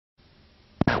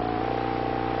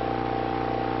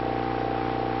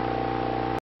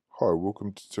Hi,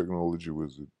 welcome to Technology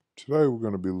Wizard. Today we're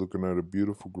going to be looking at a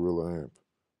beautiful Gorilla amp.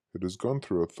 It has gone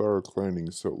through a thorough cleaning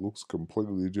so it looks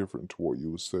completely different to what you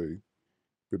will see.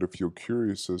 But if you're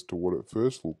curious as to what it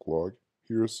first looked like,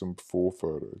 here are some before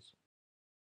photos.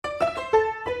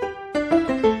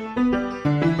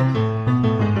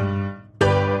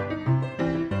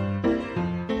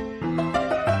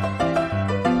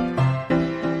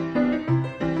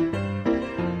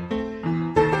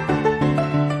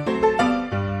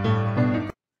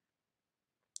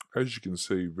 As you can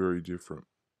see, very different.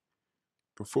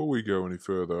 Before we go any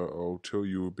further, I'll tell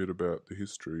you a bit about the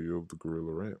history of the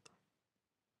Gorilla amp.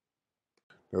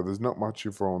 Now, there's not much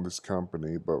info on this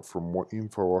company, but from what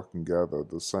info I can gather,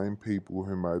 the same people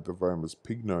who made the famous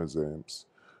pig nose amps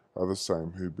are the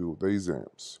same who built these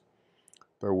amps.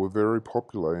 They were very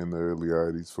popular in the early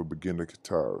 80s for beginner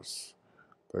guitarists.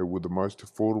 They were the most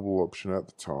affordable option at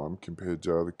the time compared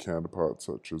to other counterparts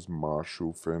such as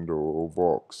Marshall, Fender or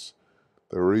Vox.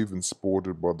 They were even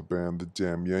sported by the band The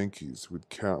Damn Yankees with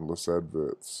countless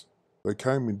adverts. They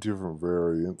came in different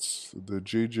variants. The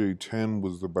GG-10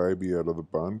 was the baby out of the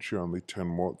bunch, only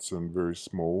 10 watts and very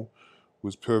small,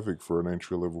 was perfect for an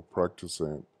entry-level practice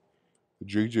amp. The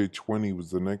GG-20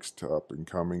 was the next up and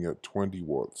coming at 20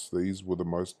 watts. These were the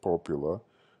most popular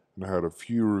and had a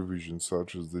few revisions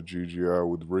such as the GGR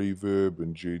with reverb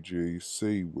and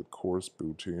GG-C with chorus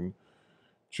built in.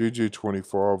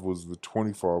 GG-25 was the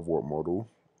 25 watt model,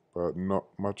 but not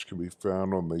much can be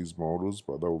found on these models,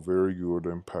 but they were very good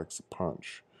and packs a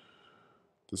punch.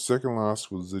 The second last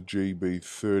was the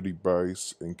GB30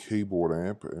 bass and keyboard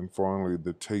amp, and finally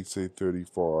the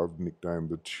TC35, nicknamed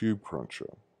the Tube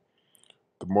Cruncher.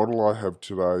 The model I have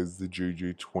today is the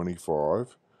GG-25.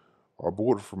 I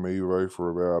bought it from eBay for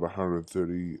about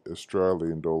 130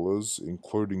 Australian dollars,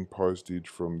 including postage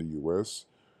from the US.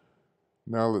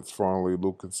 Now let's finally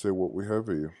look and see what we have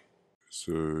here.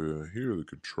 So here are the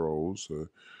controls.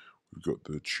 We've got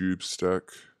the tube stack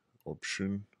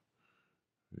option.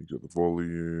 You got the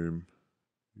volume.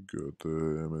 You got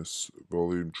the MS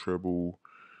volume treble.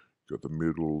 You got the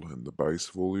middle and the bass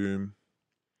volume.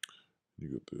 You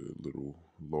got the little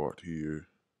light here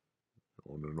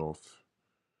on and off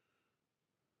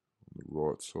on the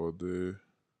right side there.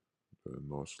 A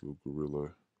nice little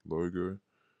Gorilla logo.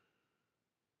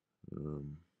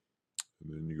 And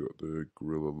then you got the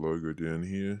Gorilla logo down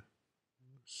here.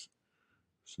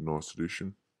 It's a nice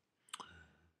addition.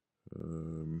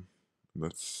 And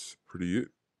that's pretty it.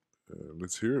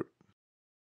 Let's hear it.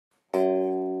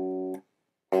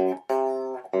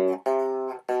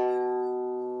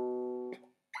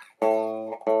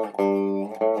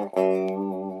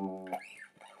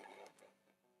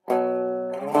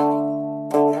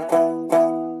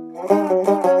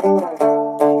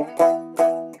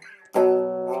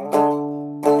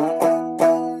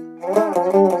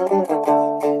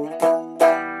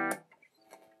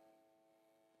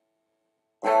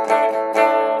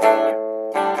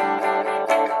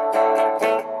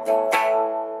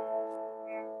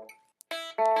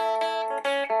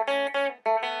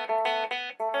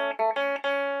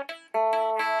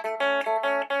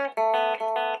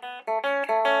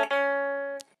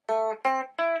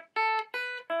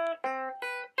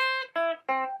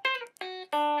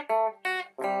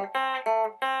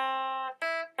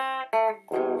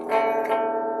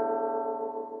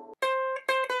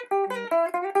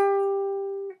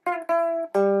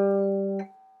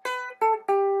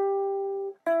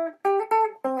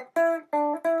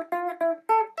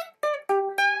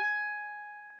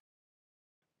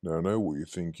 Now I know what you're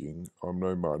thinking, I'm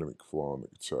no Marty McFly on the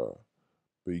guitar,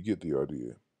 but you get the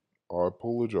idea. I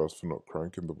apologise for not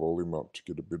cranking the volume up to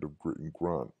get a bit of grit and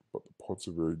grunt, but the pots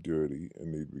are very dirty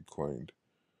and need to be cleaned.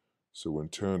 So when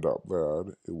turned up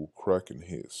loud, it will crack and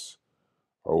hiss.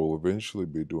 I will eventually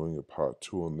be doing a part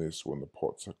 2 on this when the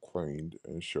pots are cleaned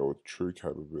and show its true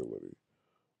capability.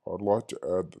 I'd like to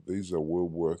add that these are well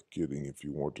worth getting if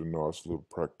you want a nice little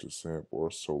practice amp or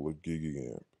a solid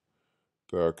gigging amp.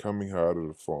 They are coming harder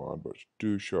to find, but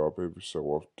do show up every so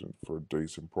often for a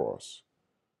decent price.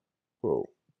 Well,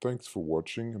 thanks for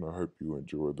watching and I hope you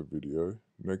enjoyed the video.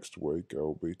 Next week I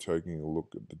will be taking a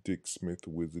look at the Dick Smith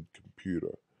Wizzard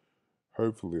Computer.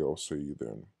 Hopefully I'll see you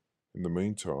then. In the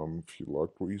meantime, if you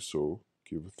liked what you saw,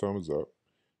 give a thumbs up.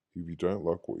 If you don't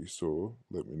like what you saw,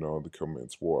 let me know in the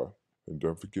comments why. And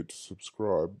don't forget to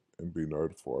subscribe and be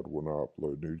notified when I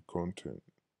upload new content.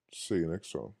 See you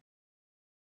next time.